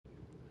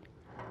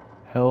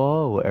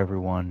Hello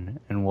everyone,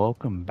 and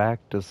welcome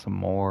back to some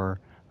more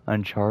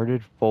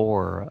Uncharted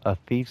 4, A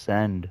Thief's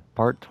End,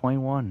 Part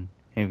 21.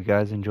 And if you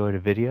guys enjoyed the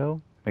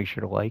video, make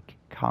sure to like,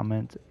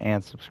 comment,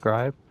 and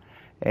subscribe,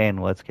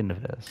 and let's get into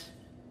this.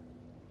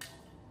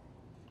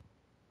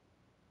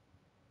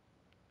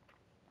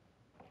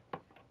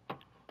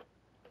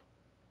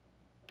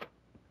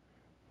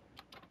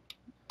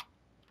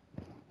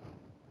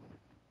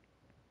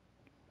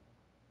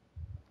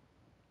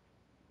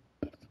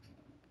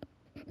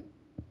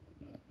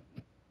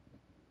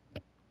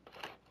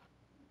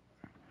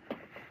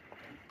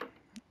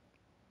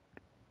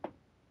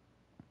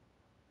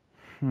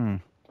 Hmm.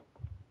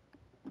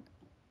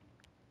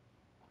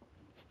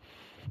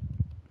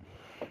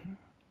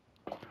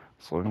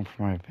 Just looking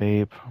for my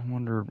vape. I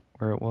wonder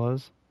where it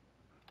was.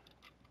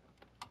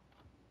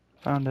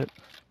 Found it.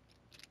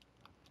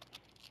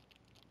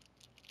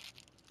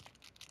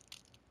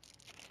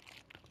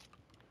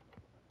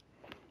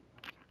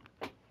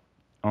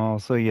 Oh,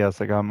 so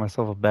yes, I got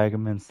myself a bag of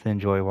mints to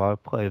enjoy while I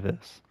play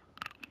this.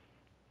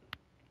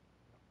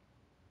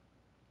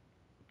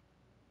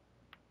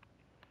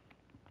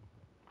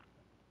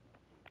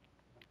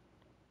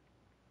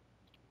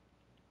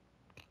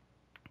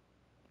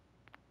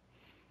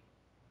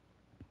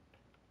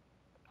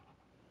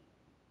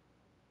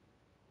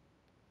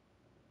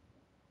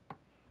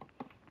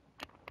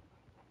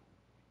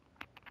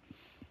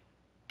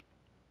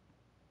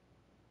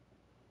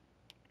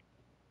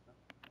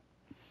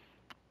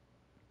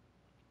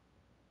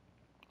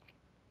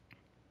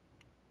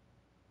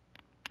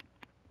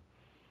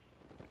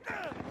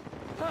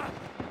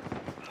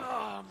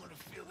 I'm gonna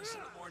feel this in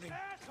the morning.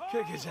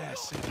 Kick his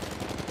ass.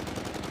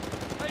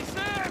 Hey,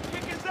 Sam,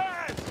 kick his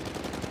ass!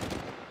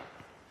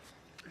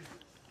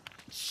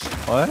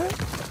 What?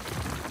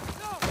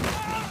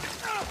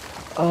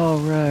 Oh,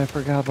 right, I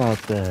forgot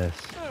about this.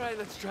 Alright,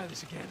 let's try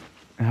this again.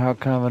 How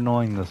kind of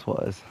annoying this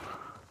was.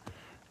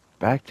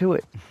 Back to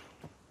it.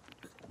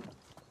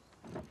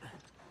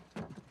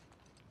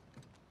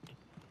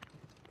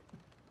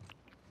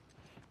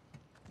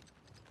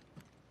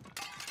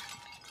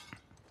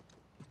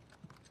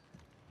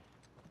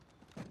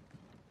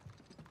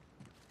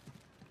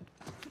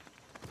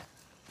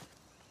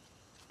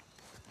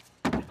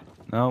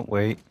 No,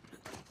 wait.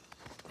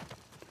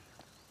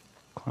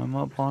 Climb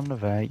up on the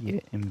vat,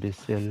 you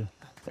imbecile.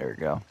 There we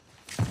go.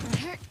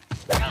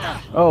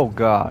 Oh,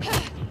 God.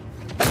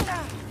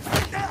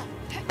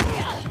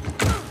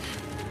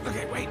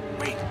 Okay, wait.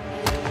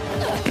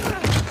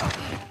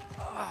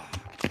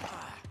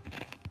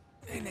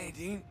 Hey,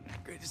 Nadine.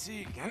 Great to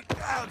see you again.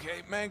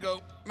 Okay,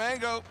 mango.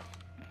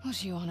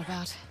 What are you on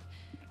about?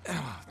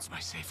 Oh, it's my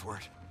safe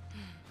word.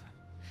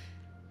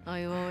 Are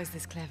you always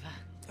this clever?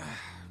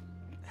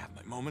 Have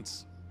my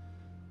moments.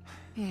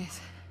 Yes.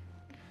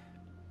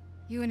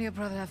 You and your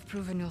brother have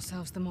proven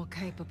yourselves the more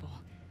capable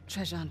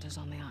treasure hunters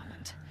on the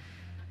island.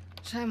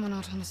 Shame we're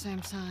not on the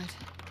same side.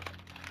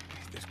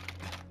 There's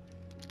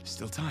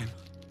still time.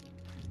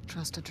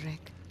 Trust a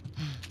Drake.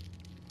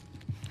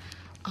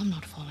 I'm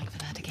not falling for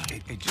that again.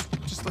 Hey,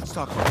 just let's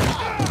talk about this.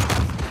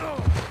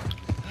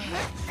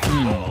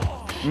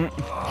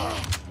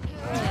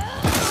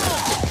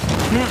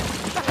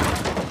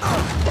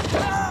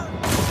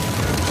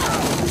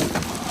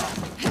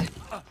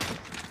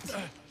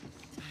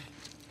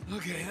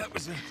 Okay, that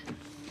was a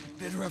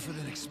bit rougher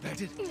than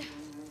expected.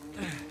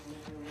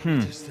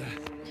 Just,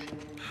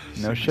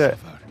 No shit.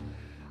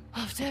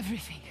 After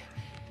everything,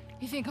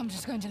 you think I'm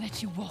just going to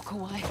let you walk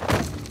away?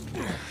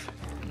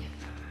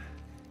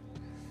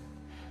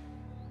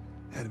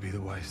 That'd be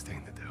the wise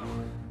thing to do.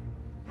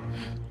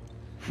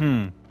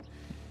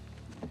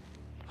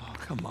 Oh,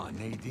 come on,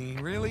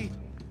 Nadine, really?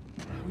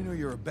 We know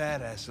you're a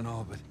badass and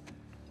all, but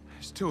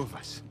there's two of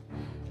us.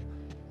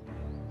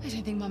 I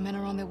don't think my men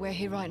are on their way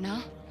here right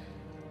now.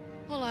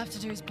 All I have to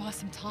do is buy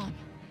some time.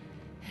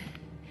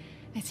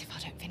 Let's see if I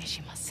don't finish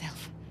him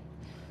myself.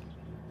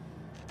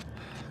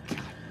 God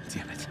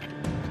damn it.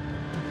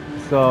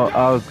 So,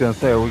 I was gonna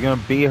say, are we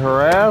gonna beat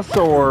her ass,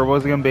 or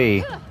what's it gonna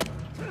be?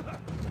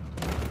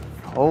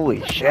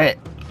 Holy shit.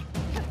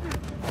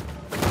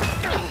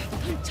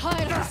 I'm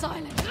tired of this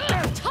island.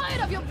 I'm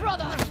tired of your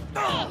brother.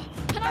 And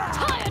I'm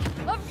tired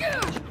of you.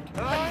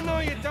 I know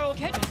you don't.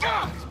 Get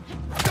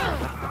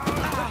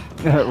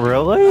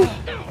Really?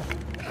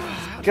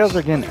 You guys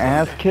are getting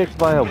ass kicked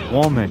by a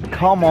woman.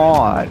 Come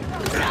on.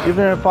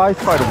 Even if I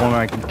fight a woman,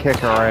 I can kick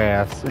her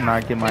ass and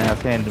not get my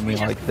ass handed to me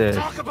like this.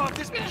 Talk about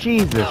this.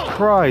 Jesus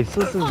Christ,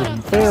 this is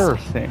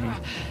embarrassing.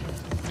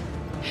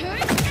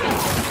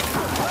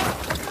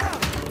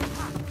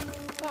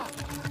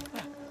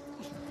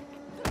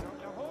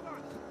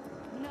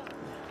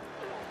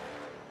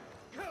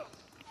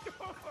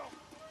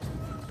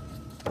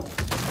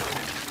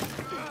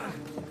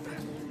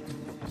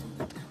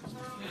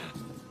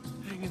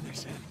 Hang in there,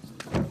 Sam.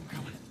 I'm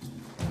coming.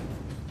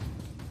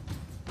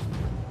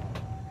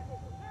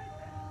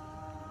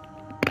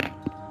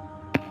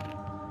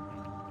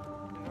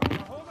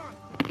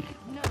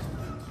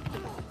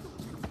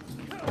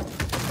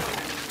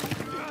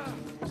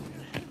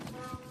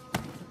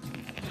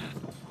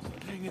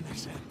 Hang in there,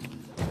 Sam.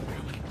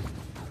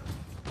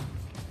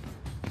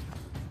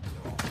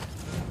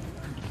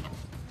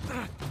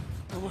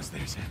 Almost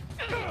there, Sam.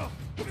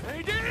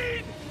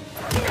 Nadine!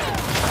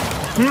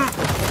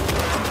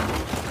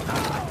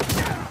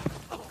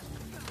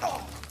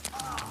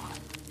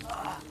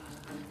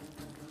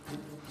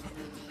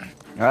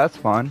 That's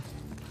fun.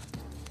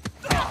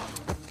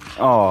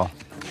 Oh.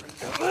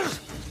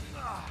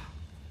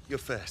 You're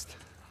fast,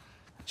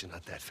 but you're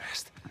not that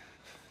fast.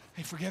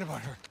 Hey, forget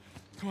about her.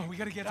 Come on, we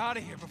gotta get out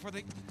of here before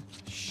they...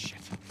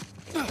 Shit.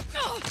 Whoa,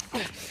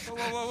 whoa,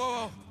 whoa, whoa,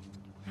 whoa.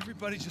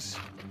 Everybody just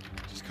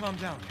calm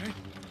down, okay?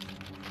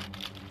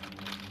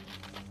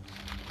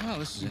 Well,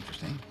 this is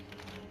interesting.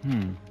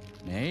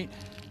 Nate?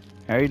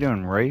 How you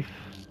doing, Rafe?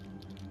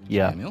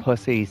 Yeah, Samuel?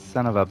 pussy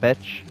son of a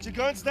bitch. Put your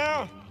guns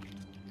down!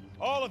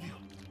 All of you!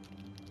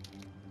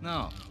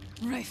 No.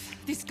 Rafe,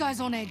 this guy's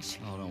on edge.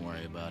 Oh, don't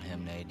worry about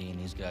him, Nadine.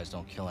 These guys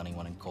don't kill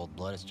anyone in cold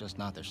blood. It's just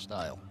not their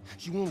style.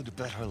 You wanted to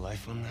bet her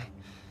life on that?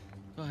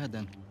 Go ahead,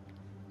 then.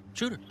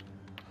 Shoot her.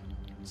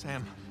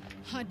 Sam.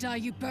 I die,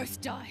 you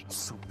both die.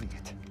 So be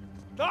it.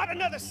 Not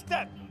another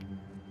step!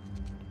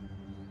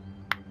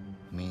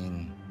 I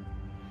mean,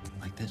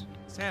 like this?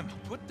 Sam,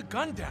 put the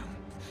gun down.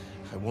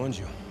 I warned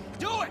you.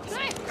 Do it!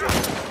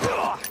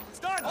 It's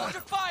done! Hold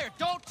your fire!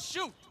 Don't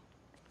shoot!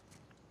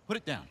 Put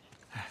it down.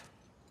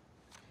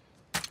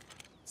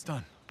 It's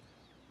done.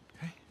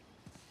 Okay?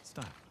 It's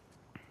done.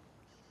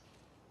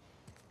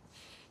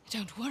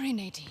 Don't worry,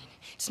 Nadine.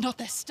 It's not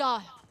their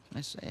style. I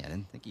say, I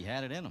didn't think he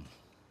had it in him.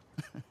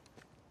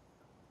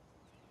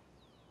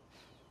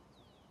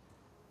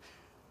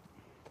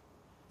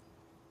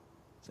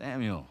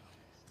 Samuel.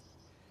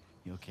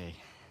 You okay?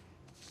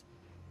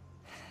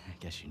 I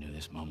guess you knew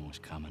this moment was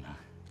coming,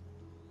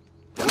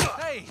 huh?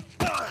 Hey!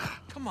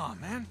 Come on,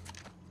 man.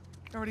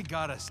 You already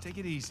got us. Take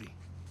it easy.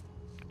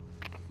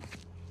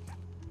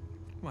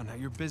 Come on now,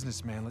 you're a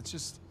businessman. Let's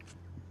just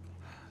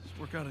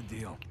work out a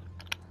deal.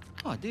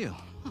 Oh, a deal.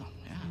 Oh,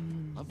 yeah.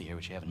 Love to hear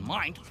what you have in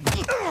mind.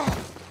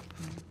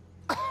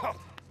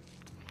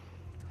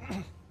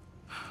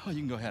 Oh, you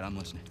can go ahead. I'm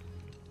listening.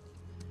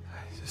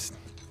 Just...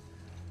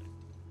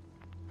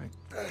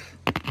 Right.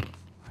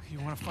 You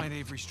want to find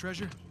Avery's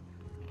treasure?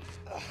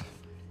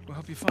 We'll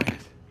help you find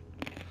it.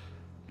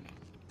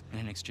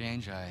 And in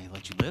exchange, I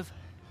let you live?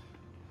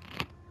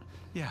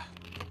 Yeah.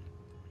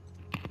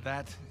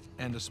 That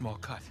and a small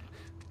cut.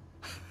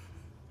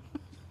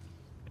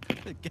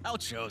 The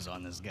gauchos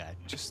on this guy.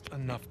 Just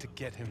enough to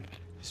get him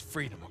his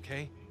freedom,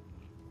 okay?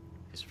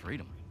 His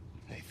freedom.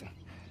 Nathan.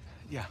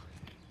 Yeah.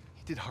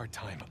 He did hard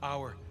time.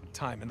 Our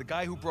time. And the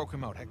guy who broke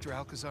him out, Hector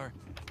Alcazar,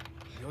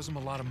 he owes him a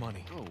lot of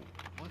money. Oh,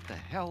 what the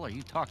hell are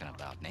you talking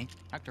about, Nate?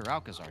 Hector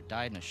Alcazar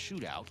died in a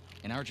shootout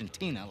in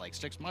Argentina like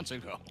 6 months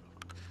ago.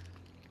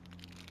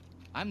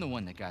 I'm the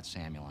one that got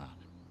Samuel out.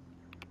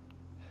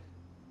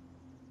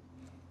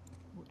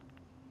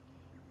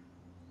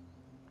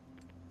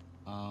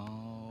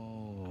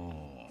 Oh.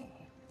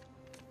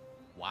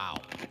 Wow.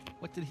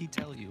 What did he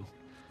tell you?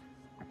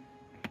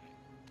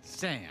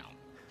 Sam,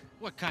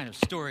 what kind of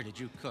story did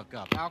you cook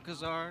up?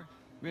 Alcazar?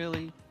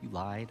 Really? You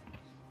lied?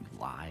 You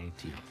lied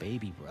to your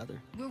baby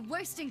brother? We're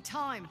wasting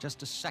time.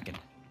 Just a second.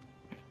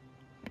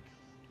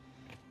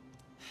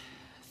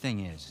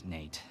 Thing is,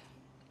 Nate,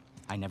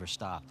 I never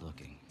stopped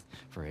looking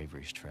for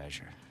Avery's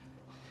treasure.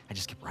 I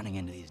just kept running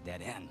into these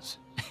dead ends.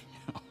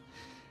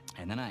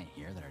 And then I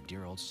hear that our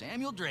dear old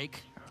Samuel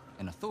Drake,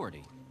 an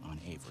authority on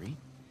Avery,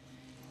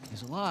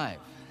 is alive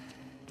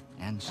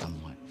and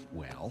somewhat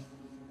well.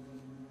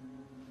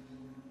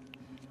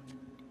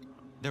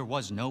 There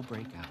was no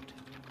breakout.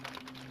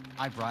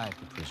 I bribed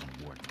the prison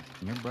warden.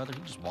 And your brother,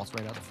 he just waltzed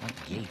right out the front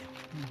gate.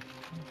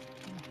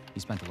 He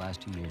spent the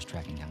last 2 years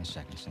tracking down a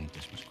second St.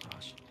 Dismas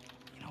cross.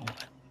 You know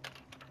what?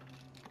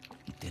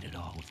 He did it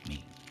all with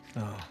me.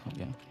 No.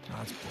 Yeah. No,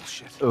 that's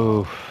bullshit.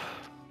 Oof.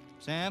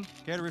 Sam,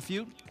 care to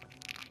refute?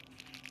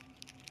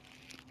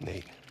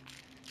 Nate.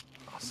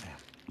 Oh, Sam.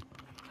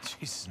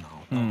 Jesus,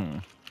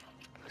 no.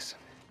 Listen.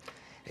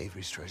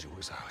 Avery's treasure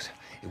was ours.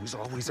 It was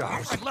always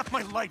ours. I left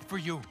my life for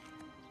you.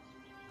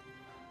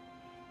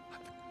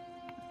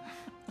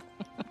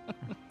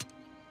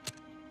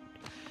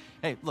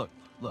 Hey, look,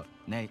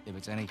 Nate, if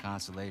it's any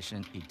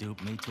consolation, he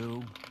duped me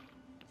too.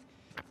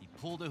 He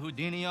pulled a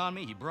Houdini on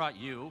me, he brought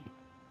you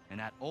and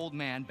that old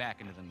man back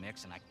into the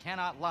mix, and I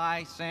cannot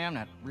lie, Sam,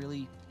 that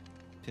really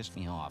pissed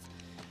me off.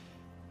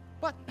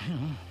 But,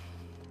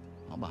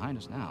 all behind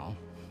us now.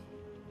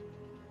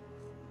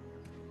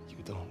 You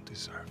don't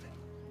deserve it.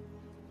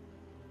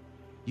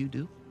 You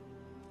do?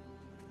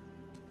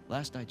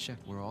 Last I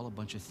checked, we're all a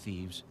bunch of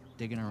thieves,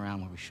 digging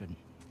around where we shouldn't.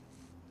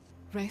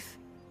 Rafe,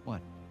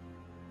 What?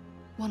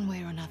 one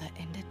way or another,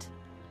 end it.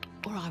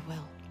 Or I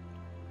will.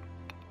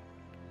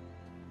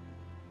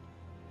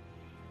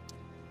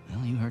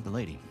 Well, you heard the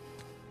lady.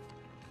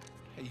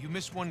 Hey, you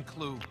missed one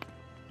clue,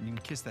 and you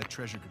can kiss that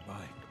treasure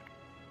goodbye.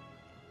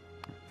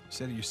 You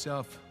said it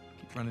yourself.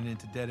 Keep running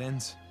into dead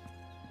ends.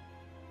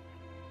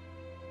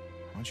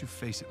 Why don't you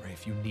face it,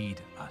 Rafe? You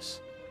need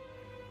us.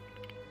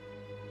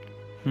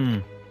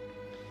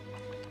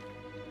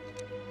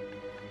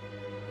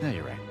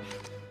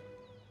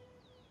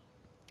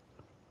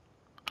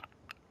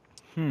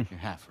 You're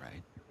half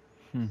right.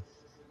 Hmm.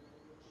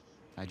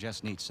 I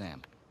just need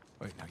Sam.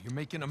 Wait, now you're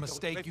making a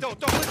mistake. Hey, You-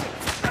 don't listen!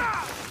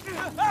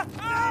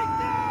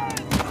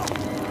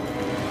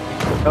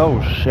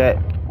 Oh shit.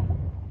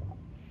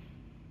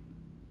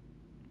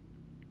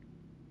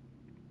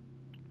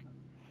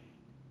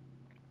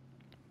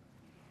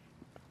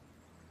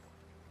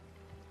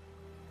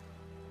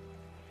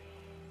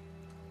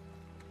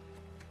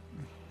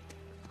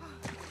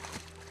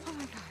 Oh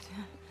my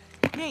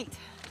god. Nate!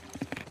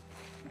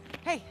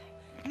 Hey!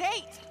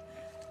 Nate!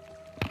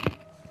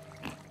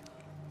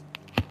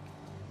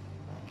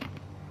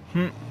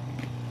 Hmm.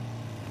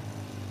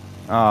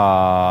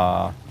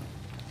 Ah.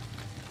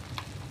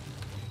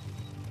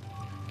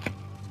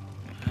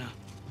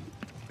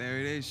 There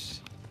it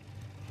is.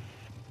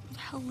 Who the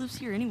hell lives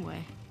here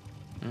anyway?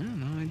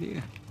 No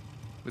idea.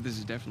 But this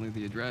is definitely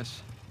the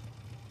address.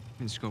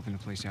 Been scoping the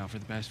place out for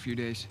the past few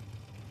days.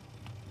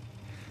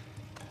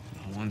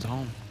 No one's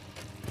home.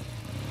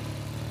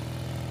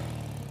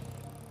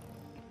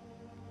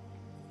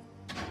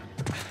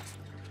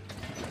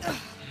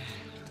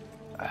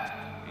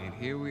 And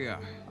here we are.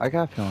 I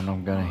got a feeling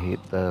I'm gonna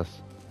hate this.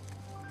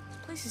 This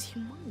place is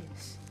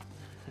humongous.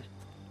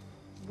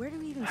 Where do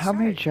we even How start?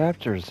 many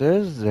chapters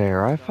is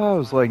there? I thought it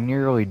was like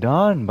nearly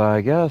done, but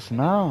I guess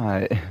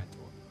not.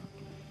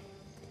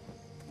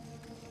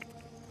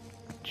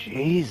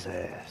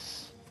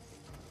 Jesus.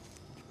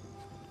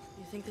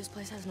 You think this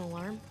place has an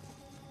alarm?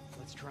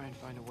 Let's try and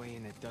find a way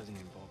in that doesn't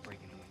involve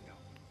breaking the window.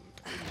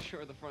 I'm pretty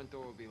sure the front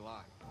door will be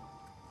locked.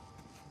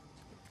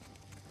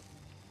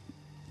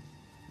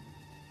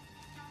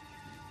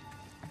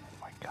 Oh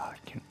my god,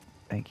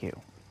 thank you.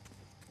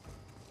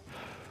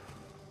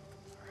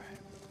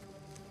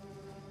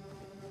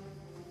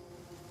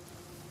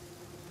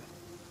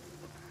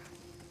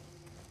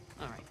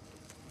 Alright.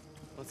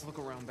 Let's look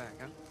around back,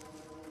 huh?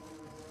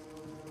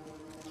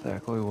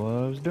 Exactly what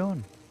I was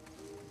doing.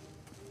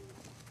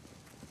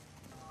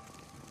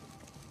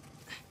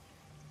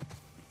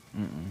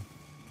 Mm-mm.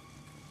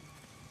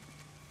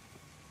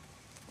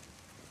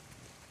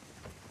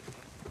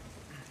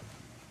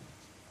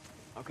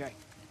 Okay.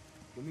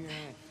 Give me your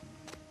hand.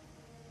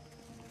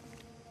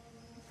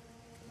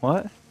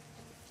 What?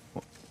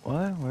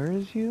 What? Where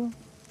is you?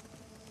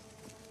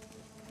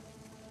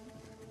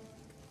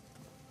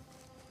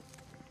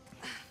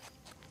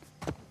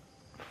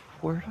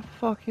 Where the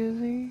fuck is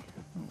he?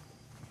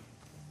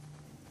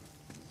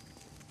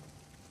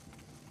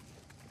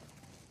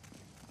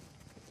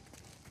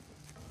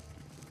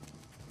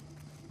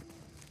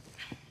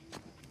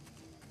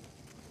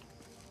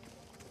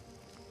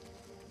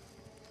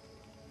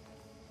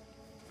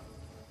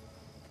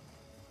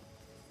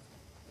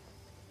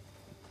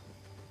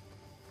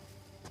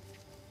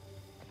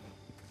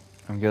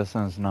 I'm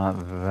guessing it's not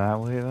that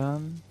way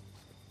then.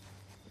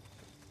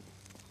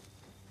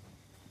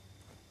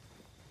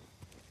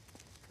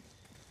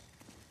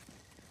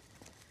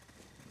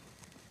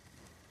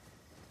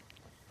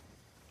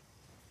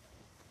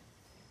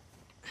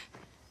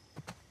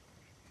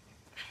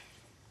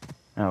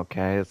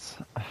 Okay, it's...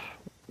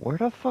 Where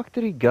the fuck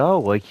did he go?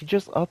 Like, he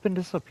just up and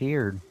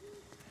disappeared.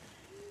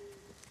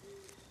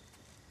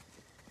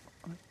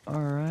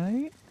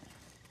 Alright.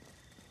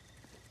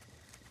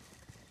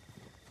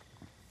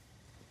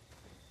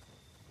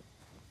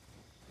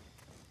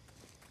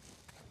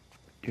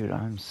 Dude,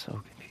 I'm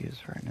so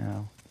confused right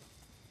now.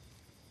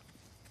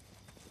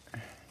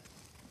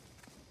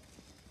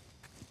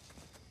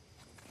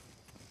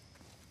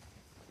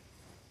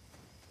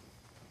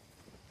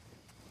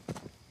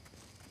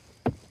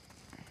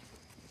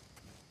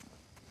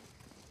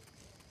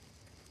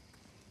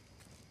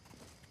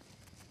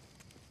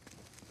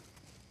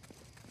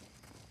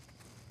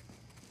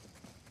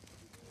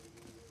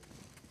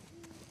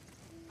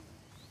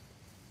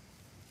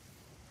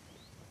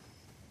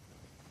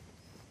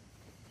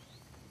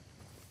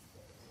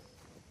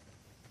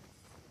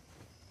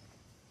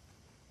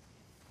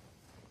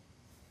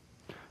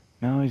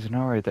 No, he's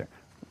not right there.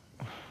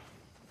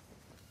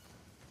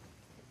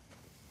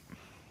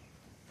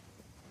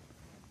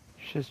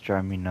 It's just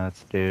driving me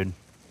nuts, dude.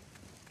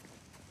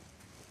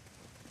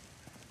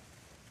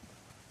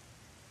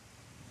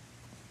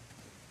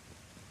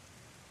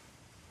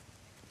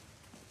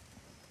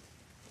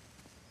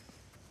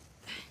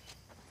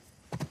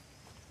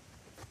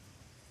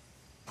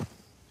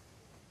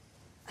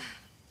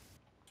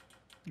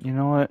 You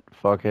know what?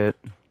 Fuck it.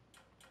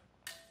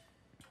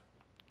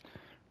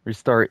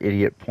 Restart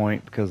idiot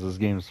point because this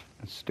game's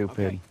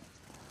stupid. Okay.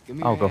 Give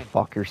me Oh, your go hand.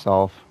 fuck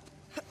yourself.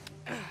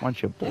 Why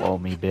don't you blow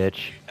me,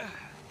 bitch?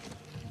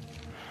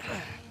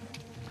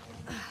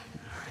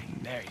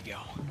 Alright, there you go.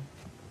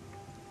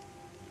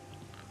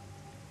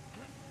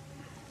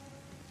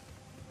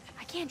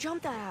 I can't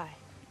jump that high.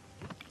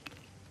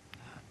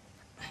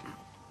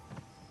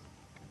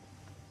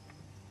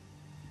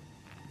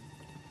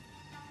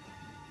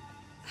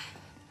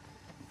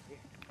 Here,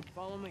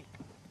 follow me.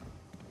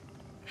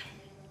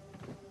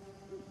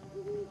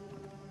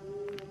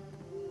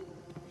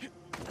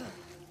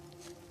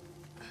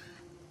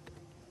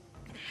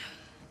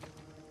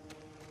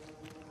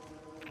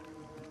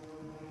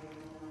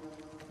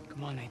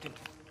 on, Nathan.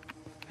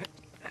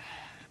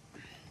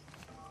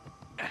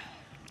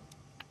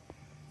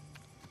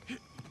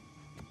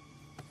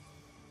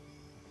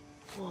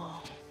 Whoa.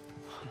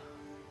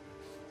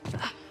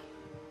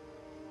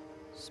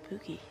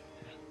 Spooky.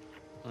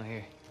 Oh,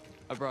 here.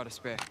 I brought a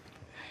spare.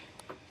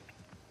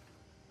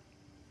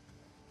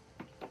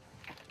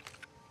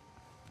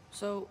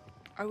 So,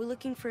 are we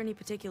looking for any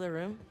particular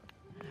room?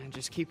 And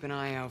just keep an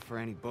eye out for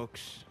any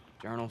books,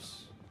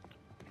 journals,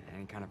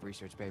 any kind of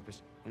research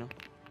papers, you know?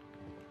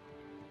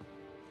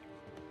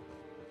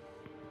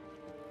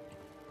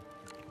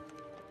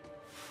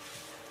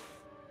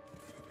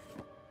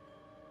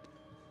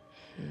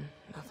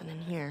 Nothing in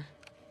here.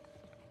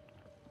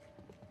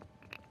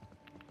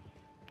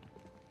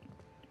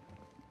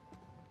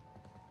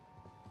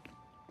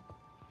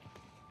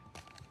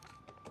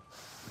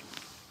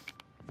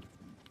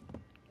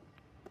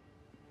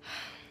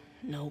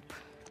 Nope.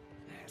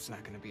 It's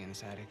not gonna be in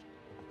this attic.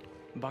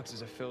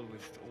 Boxes are filled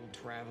with old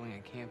traveling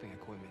and camping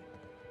equipment.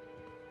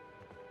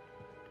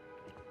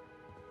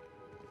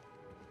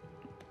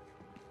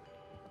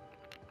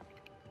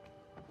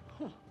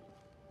 Huh.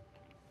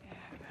 Yeah,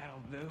 that'll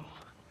do.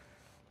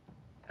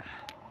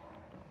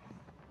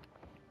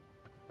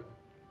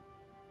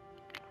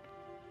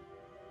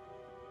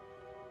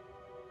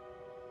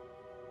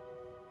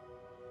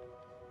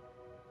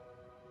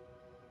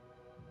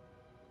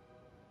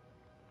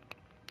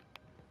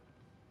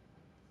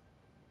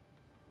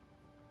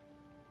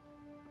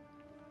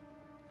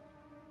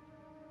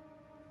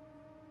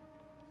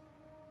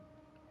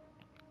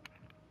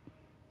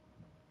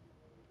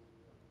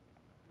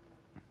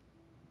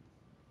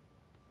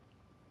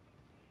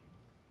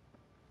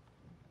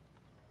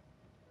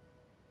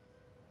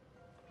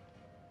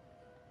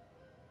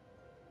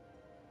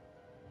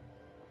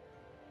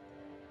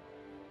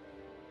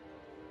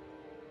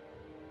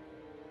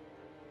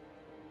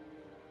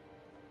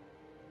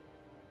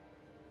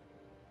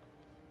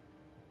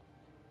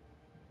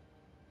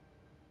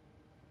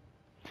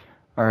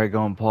 Alright,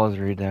 go and pause,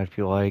 read that if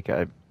you like.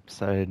 I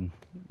said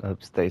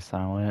stay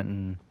silent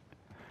and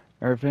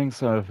everything,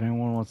 so if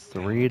anyone wants to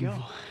There we read,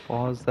 go.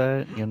 pause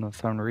that, you have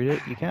enough time to read it,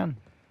 you can.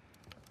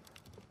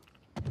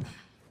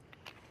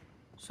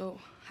 So,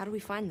 how do we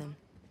find them?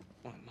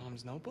 What,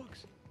 Mom's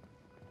notebooks?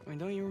 I mean,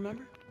 don't you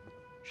remember?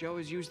 She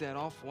always used that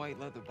off-white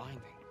leather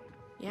binding.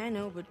 Yeah, I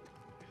know, but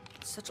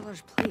it's such a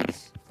large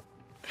place.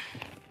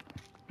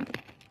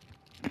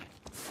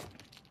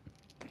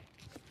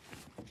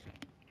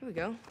 Here we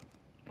go.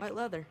 White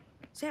leather.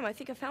 Sam, I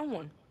think I found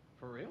one.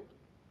 For real?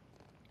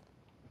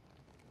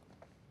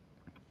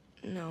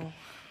 No.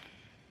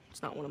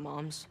 It's not one of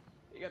Mom's.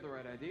 You got the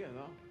right idea,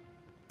 though.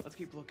 Let's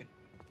keep looking.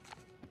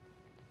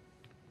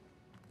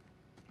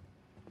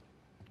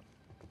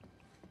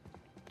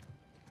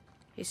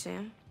 Hey,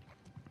 Sam.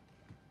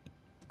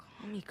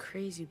 Call me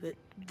crazy, but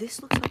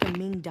this looks like a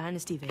Ming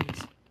Dynasty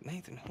vase.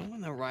 Nathan, who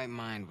in their right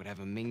mind would have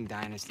a Ming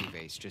Dynasty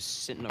vase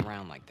just sitting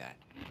around like that?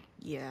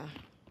 Yeah.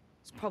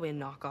 It's probably a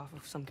knockoff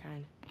of some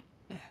kind.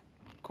 Yeah,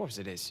 of course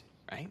it is,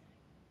 right?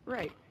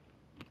 Right.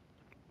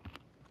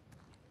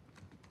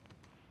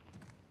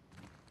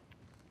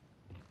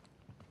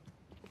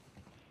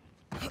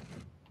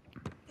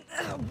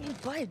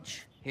 Won't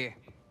budge. Here,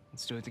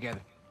 let's do it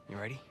together. You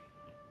ready?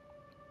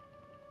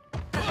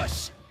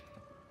 Push!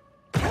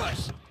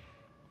 Push!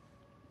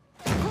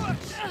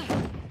 Push!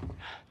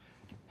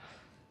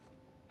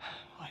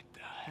 What the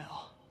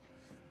hell?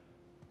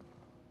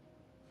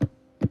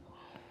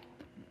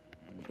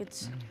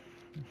 It's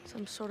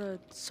some sort of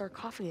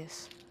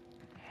sarcophagus.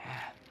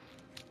 Yeah.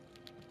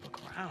 Look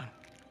around.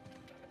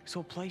 This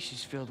whole place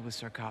is filled with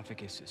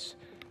sarcophaguses.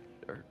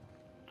 Or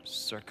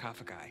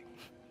sarcophagi.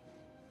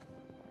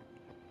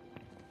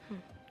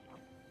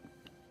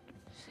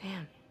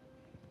 Sam,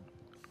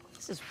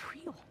 this is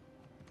real.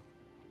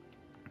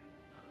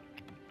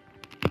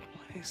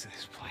 What is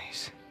this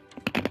place?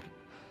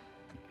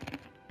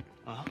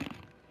 Well,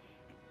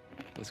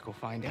 let's go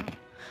find out.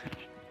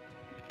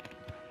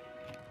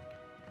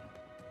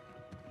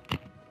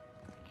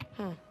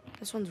 Huh,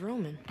 this one's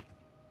Roman.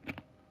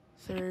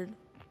 3rd,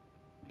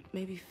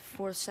 maybe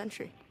 4th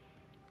century.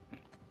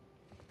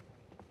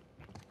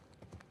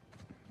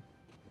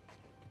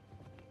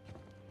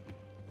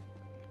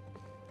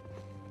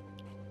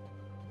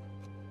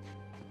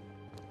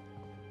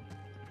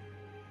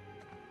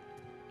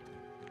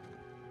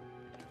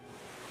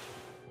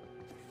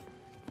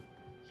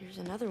 Here's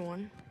another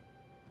one.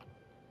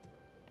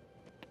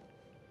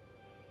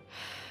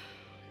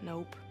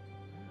 Nope.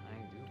 I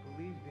do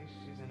believe this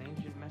is an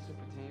ancient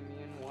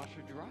Mesopotamian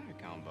washer-dryer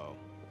combo.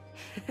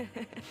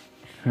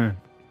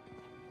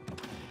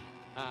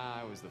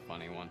 I was the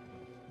funny one.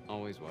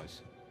 Always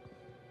was.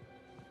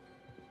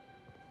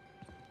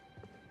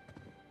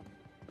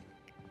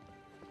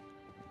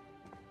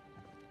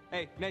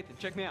 Hey, Nathan,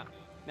 check me out.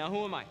 Now,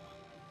 who am I?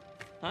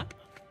 Huh?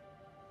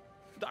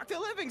 Dr.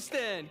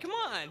 Livingston, come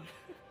on!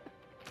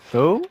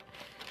 Who?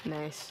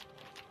 Nice.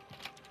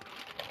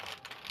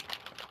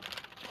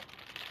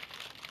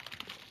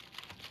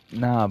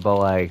 Nah, but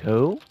like,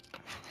 who?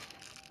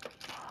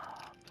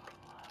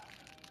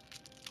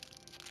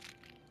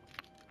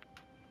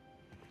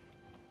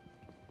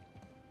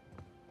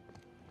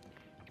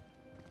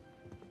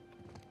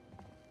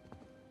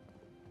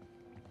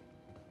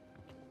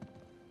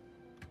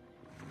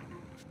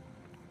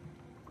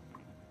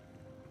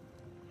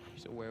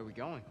 So where are we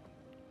going?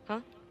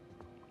 Huh?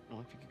 Well,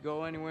 if you could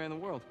go anywhere in the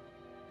world,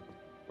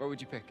 where would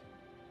you pick?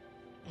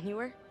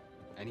 Anywhere?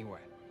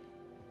 Anywhere.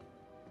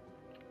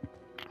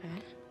 Okay.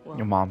 Well,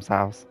 Your mom's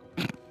house.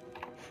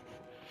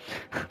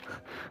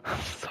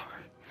 I'm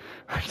sorry.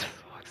 I just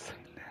like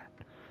saying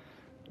that.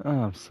 Oh,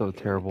 I'm so here we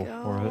terrible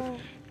for it. go.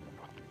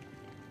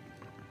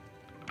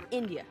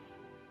 India.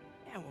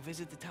 Yeah, we'll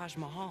visit the Taj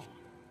Mahal.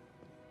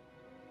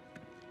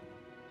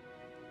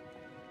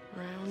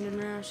 Round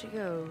and round she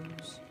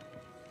goes.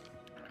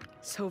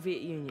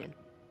 Soviet Union.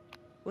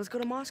 Let's go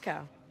to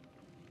Moscow.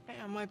 Hey,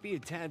 it might be a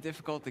tad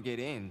difficult to get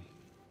in.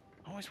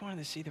 I always wanted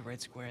to see the Red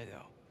Square,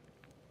 though.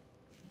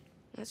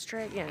 Let's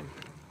try again.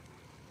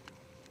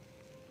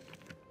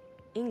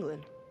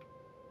 England.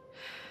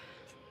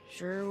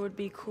 Sure would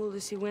be cool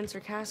to see Windsor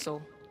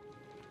Castle.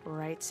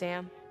 Right,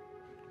 Sam?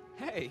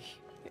 Hey,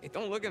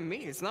 don't look at me.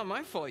 It's not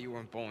my fault you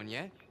weren't born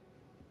yet.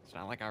 It's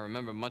not like I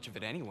remember much of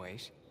it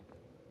anyways.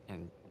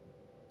 And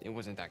it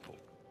wasn't that cool.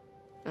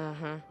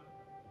 Uh-huh.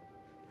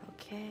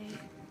 Okay.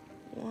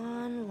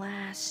 One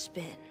last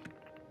spin.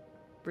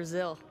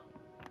 Brazil.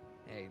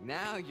 Hey,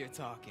 now you're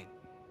talking.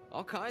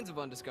 All kinds of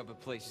undiscovered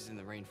places in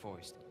the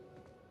rainforest.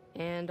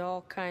 And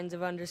all kinds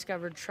of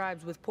undiscovered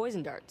tribes with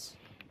poison darts.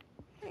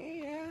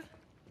 Yeah,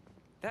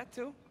 that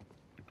too.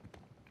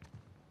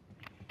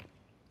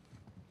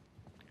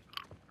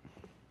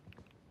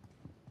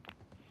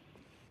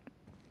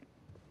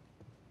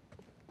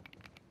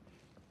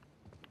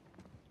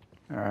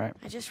 All right.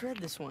 I just read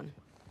this one.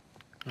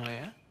 Oh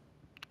yeah?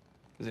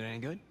 Is it any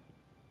good?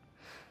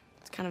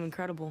 It's kind of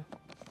incredible.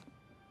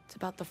 It's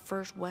about the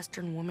first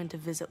Western woman to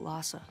visit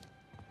Lhasa.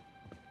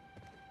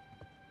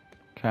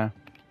 Okay.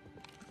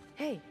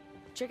 Hey,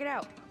 check it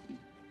out.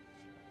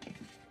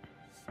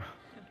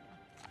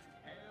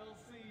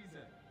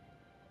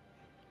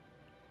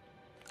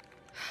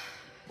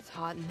 It's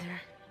hot in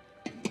there.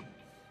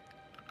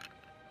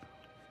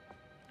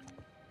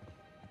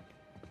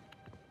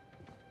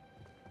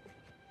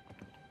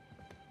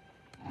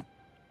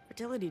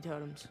 Fertility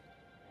totems.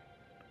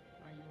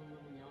 Are you a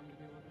little young to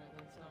be looking at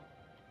that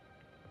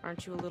stuff?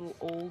 Aren't you a little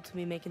old to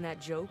be making that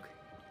joke?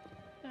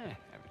 Never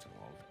too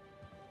old.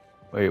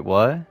 Wait,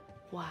 what?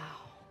 Wow.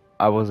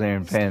 I wasn't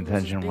even This paying stuff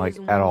was as attention, big like, as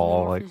the at one in the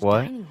all. Like, orphanage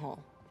what? dining hall.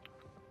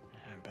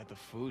 I bet the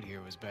food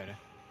here was better.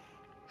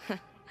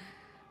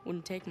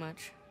 Wouldn't take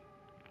much.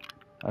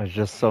 I was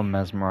just so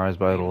mesmerized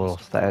by the They little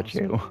must have thrown some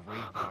statue.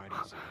 great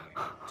parties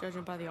in here.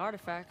 Judging by the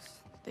artifacts,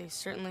 they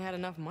certainly had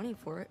enough money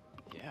for it.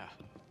 Yeah.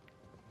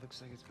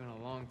 Looks like it's been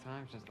a long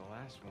time since the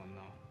last one,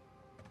 though.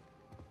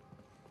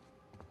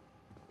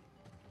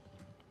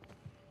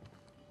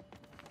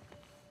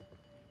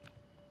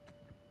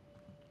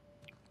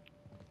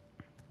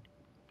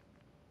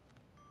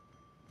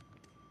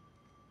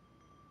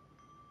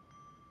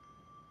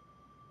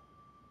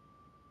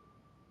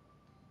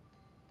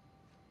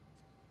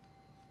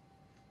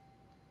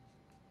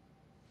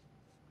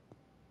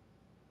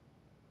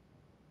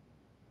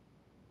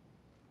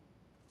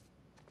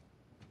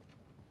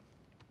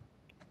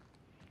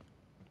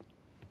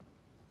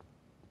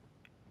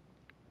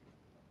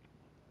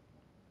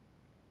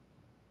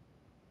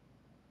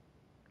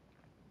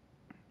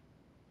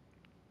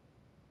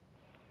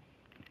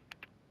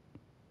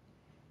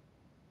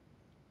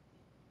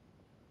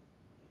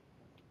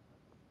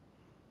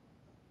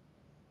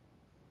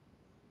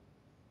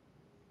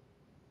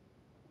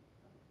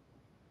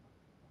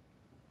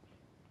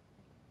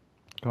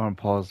 Go on,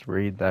 pause to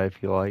read that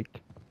if you like.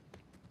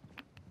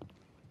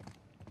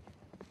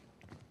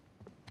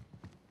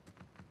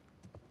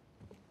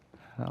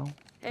 Hell?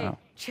 Hey, Oh.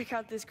 check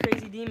out this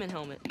crazy demon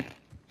helmet.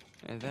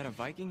 Is that a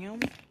Viking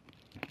helmet?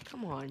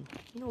 Come on,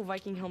 you know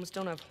Viking helmets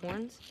don't have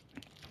horns?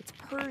 It's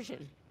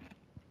Persian.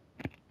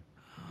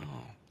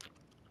 Oh,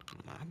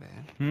 my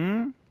bad.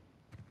 Hmm?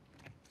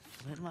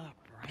 Flintlock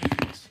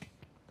rifles.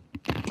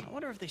 I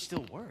wonder if they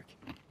still work.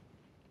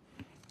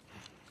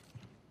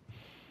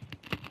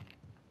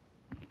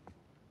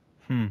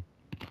 Hmm.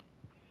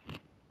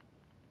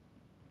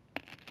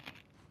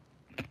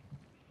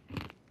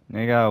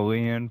 They got a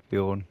Lee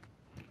Enfield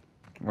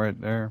right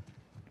there.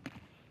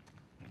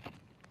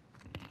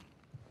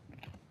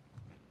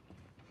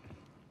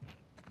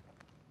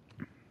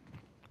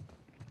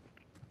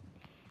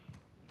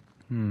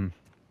 Hmm.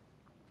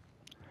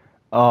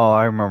 Oh,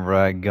 I remember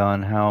that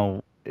gun,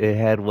 how it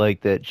had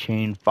like that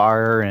chain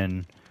fire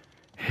and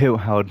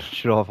how it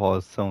shut off all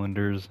the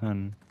cylinders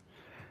and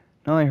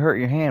not only hurt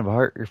your hand, but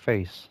hurt your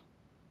face.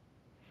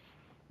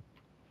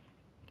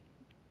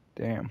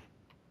 Damn.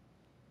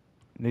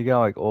 They got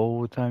like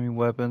old-timey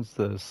weapons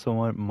to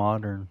somewhat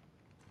modern.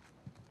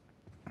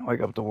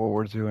 Like up to World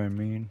War II, I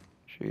mean.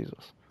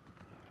 Jesus.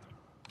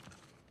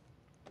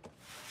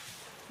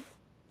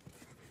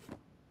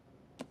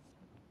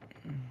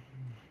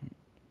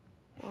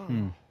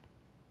 Whoa.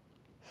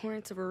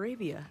 Hornets of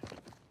Arabia.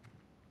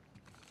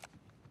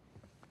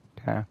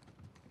 Okay.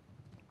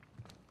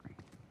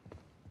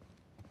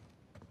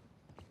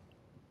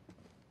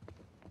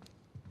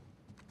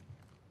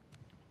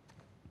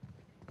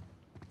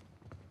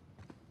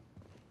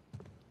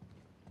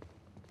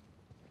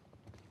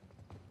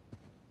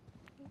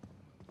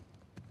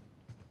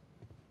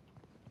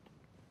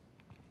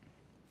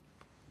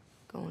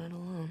 going it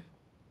alone.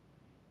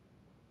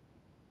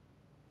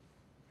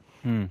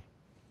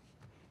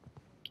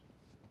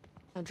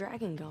 A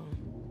dragon gone.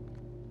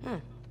 Huh.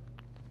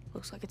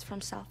 Looks like it's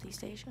from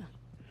Southeast Asia.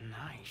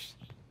 Nice.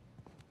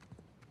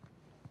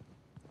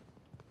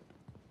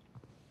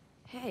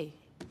 Hey,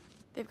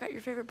 they've got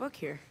your favorite book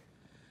here.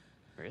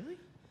 Really?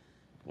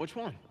 Which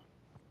one?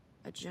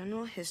 A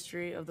general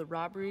history of the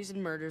robberies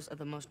and murders of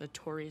the most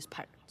notorious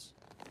pirates.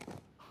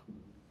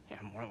 Yeah,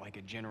 more like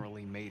a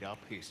generally made-up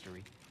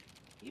history.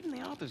 Even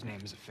the author's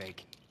name is a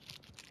fake.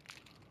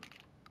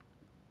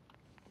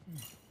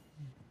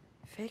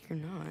 Fake or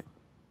not,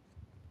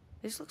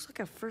 this looks like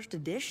a first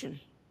edition.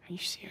 Are you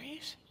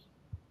serious?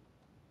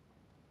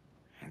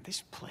 Man,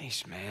 this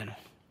place, man.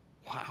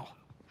 Wow.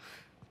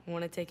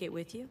 Want to take it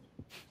with you?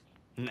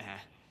 Nah.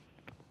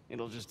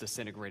 It'll just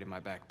disintegrate in my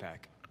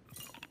backpack.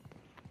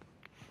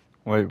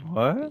 Wait,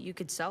 what? You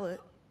could sell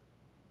it.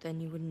 Then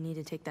you wouldn't need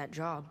to take that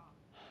job.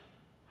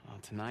 Well,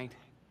 tonight,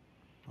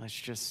 let's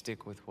just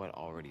stick with what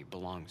already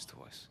belongs to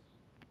us.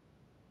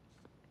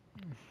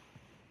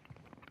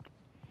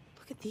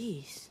 Look at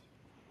these.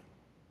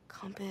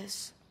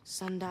 Compass,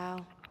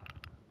 sundial.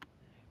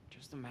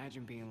 Just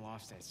imagine being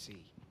lost at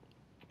sea.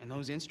 And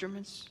those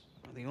instruments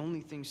are the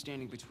only thing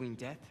standing between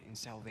death and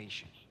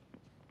salvation.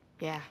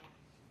 Yeah,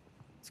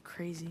 it's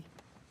crazy.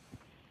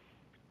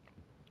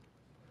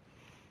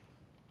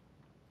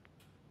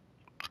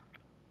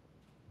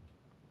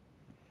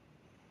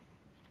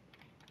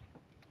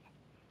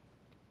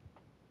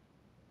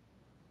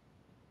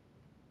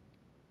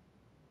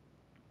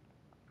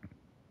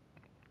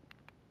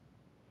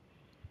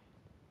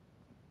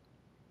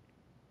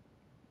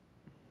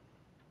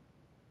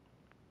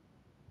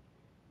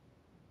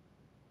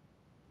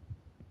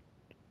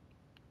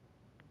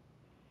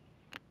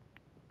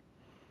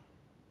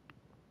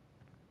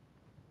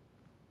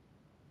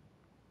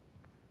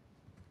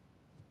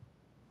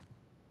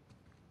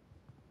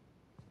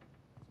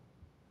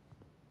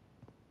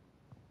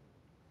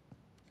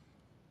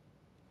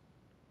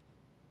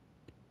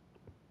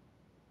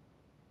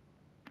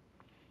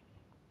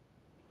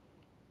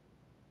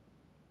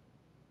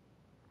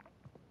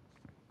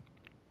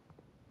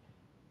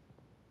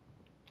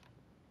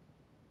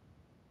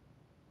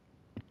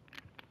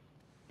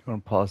 You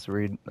want to pause to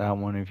read that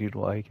one if you'd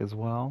like as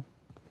well?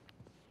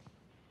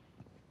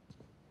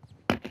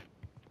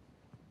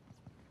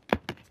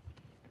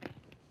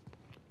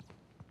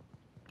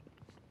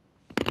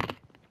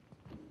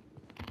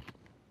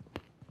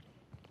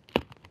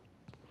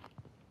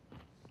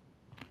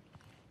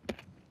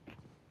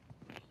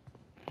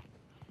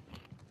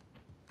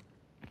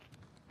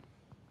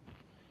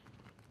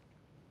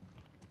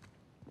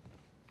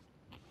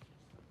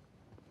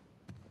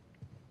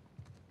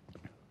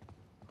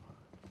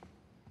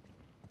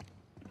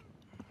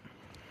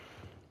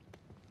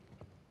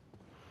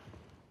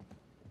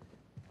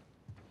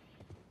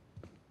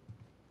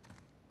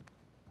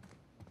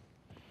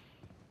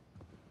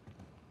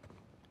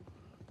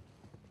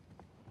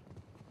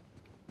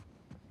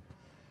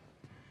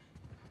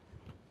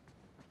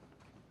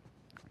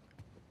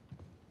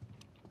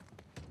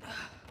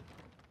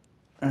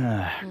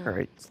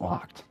 Great, It's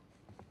locked.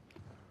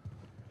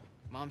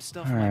 Mom's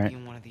stuff All might right. be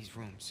in one of these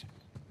rooms.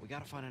 We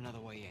gotta find another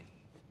way in.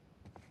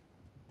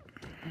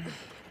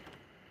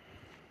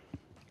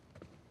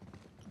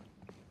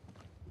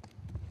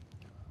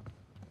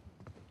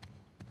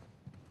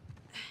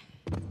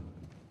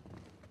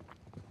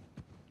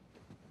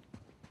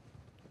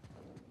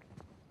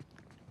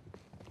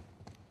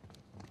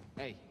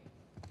 Hey,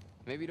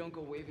 maybe don't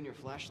go waving your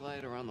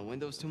flashlight around the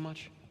windows too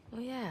much. Oh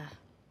yeah.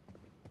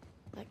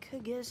 That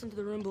could get us into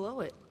the room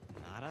below it.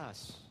 Not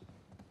us.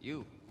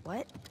 You.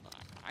 What?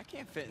 I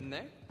can't fit in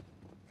there.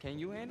 Can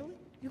you handle it?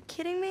 You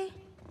kidding me?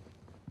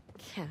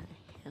 Can't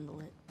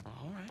handle it.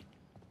 All right.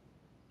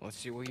 Let's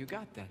see what you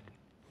got then.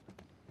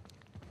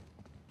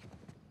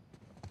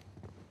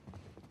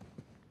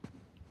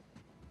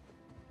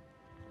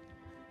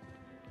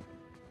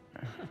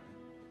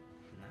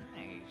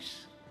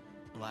 Nice.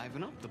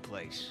 Liven up the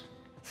place.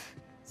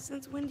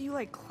 Since when do you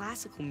like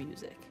classical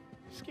music?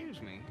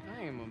 Excuse me,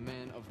 I am a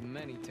man of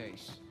many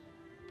tastes.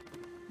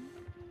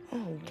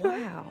 Oh,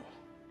 wow.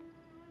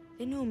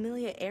 They knew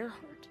Amelia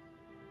Earhart.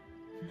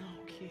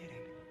 No kidding.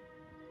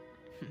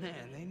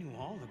 Man, they knew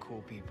all the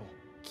cool people.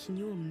 Can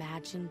you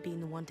imagine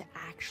being the one to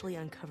actually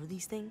uncover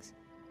these things?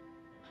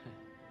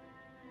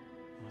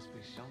 Must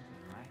be something,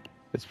 right?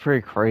 It's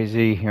pretty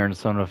crazy hearing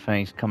some of the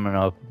things coming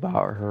up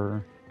about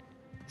her.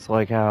 It's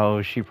like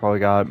how she probably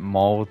got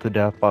mauled to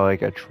death by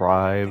like a I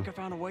tribe. think I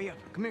found a way up.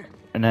 Come here.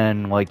 And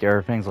then like there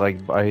are things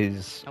like by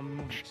these I'm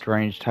moving.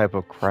 strange type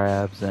of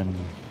crabs and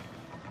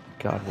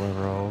God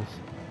whatever else.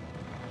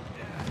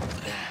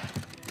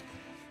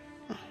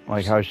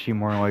 Like how she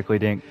more than likely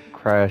didn't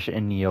crash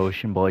in the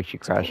ocean, but like she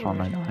crashed on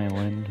an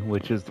island,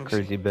 which is the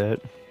crazy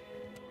bit.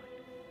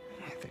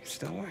 I think it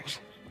still works.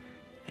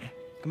 Yeah,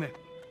 come here.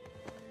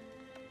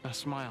 Now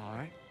smile, all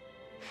right?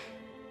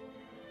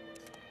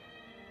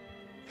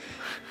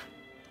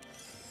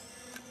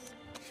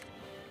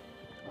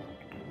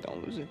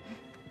 Don't lose it.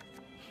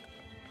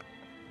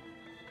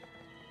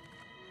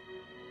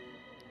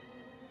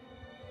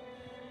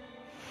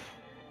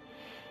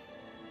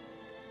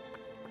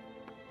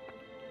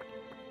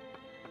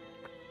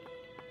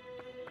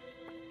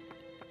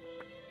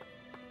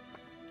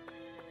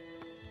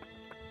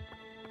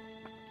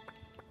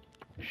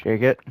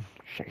 Shake it.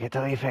 Shake it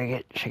till you fake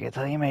it. Shake it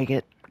till you make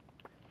it.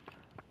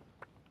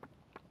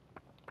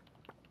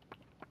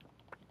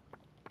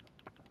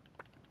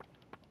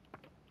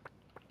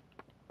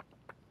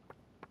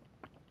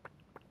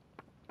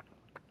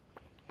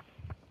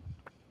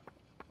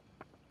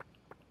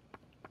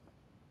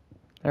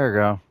 There we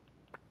go.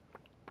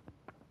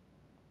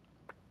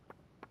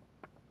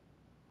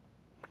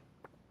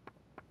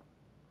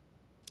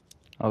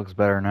 That looks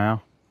better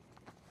now.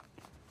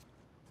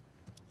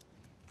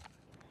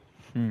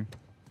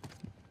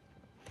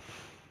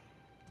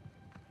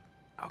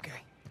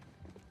 Okay.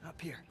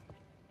 Up here.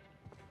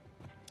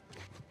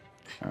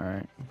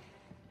 Alright.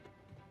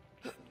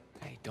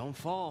 Hey, don't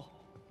fall.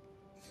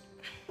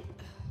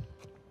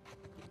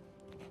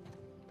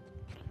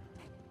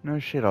 No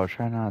shit, I'll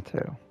try not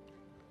to.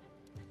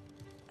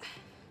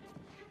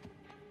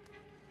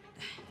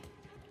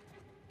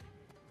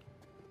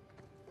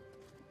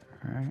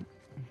 Alright.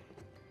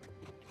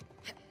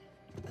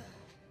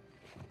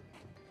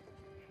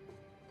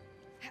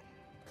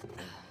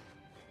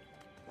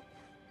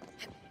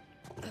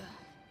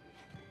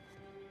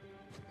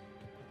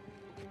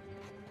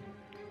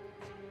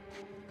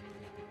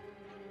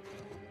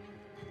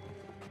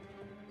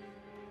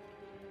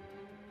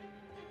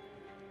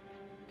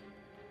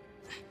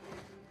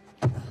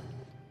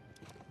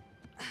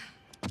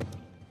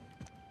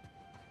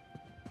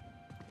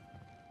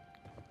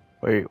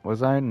 Wait,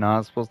 was I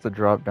not supposed to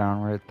drop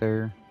down right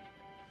there?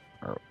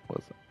 Or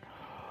was it?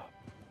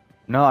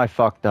 No, I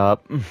fucked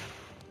up.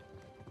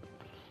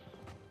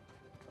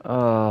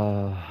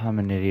 I'm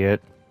an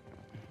idiot.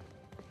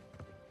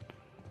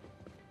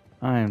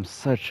 I am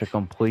such a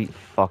complete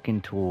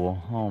fucking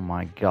tool. Oh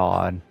my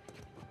god.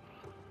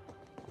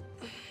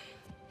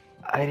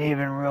 I didn't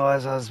even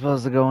realize I was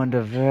supposed to go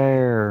into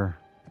there.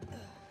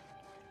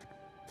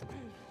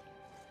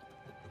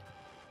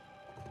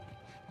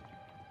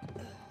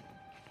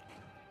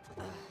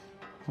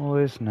 Well,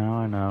 at least now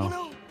I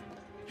know.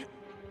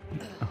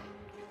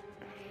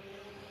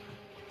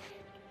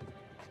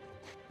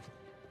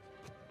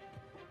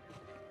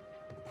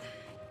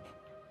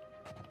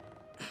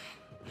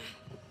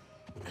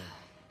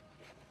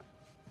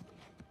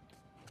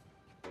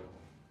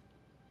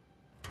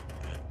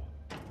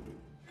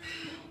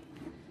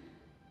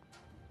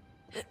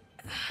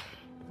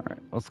 Alright,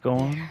 let's go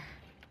on.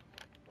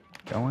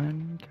 Go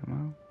in, come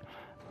on.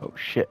 Oh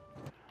shit.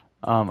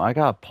 I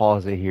gotta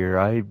pause it here.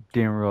 I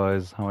didn't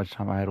realize how much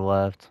time I had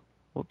left.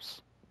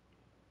 Whoops.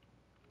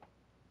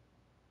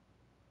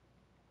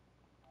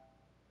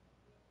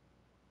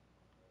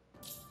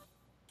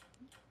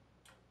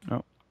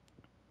 Nope.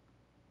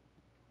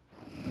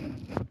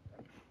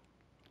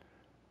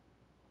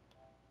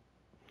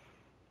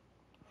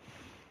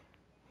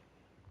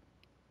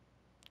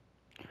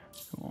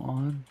 Go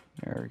on.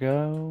 There we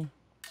go.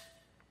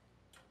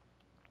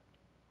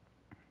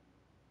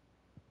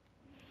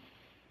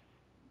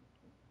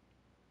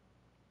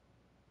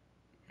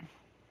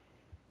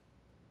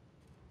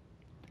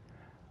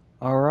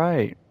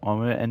 Alright, well, I'm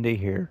going to end it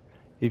here.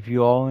 If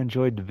you all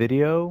enjoyed the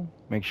video,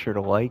 make sure to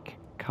like,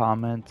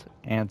 comment,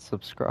 and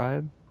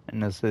subscribe.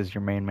 And this is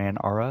your main man,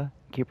 Ara.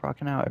 Keep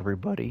rocking out,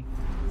 everybody.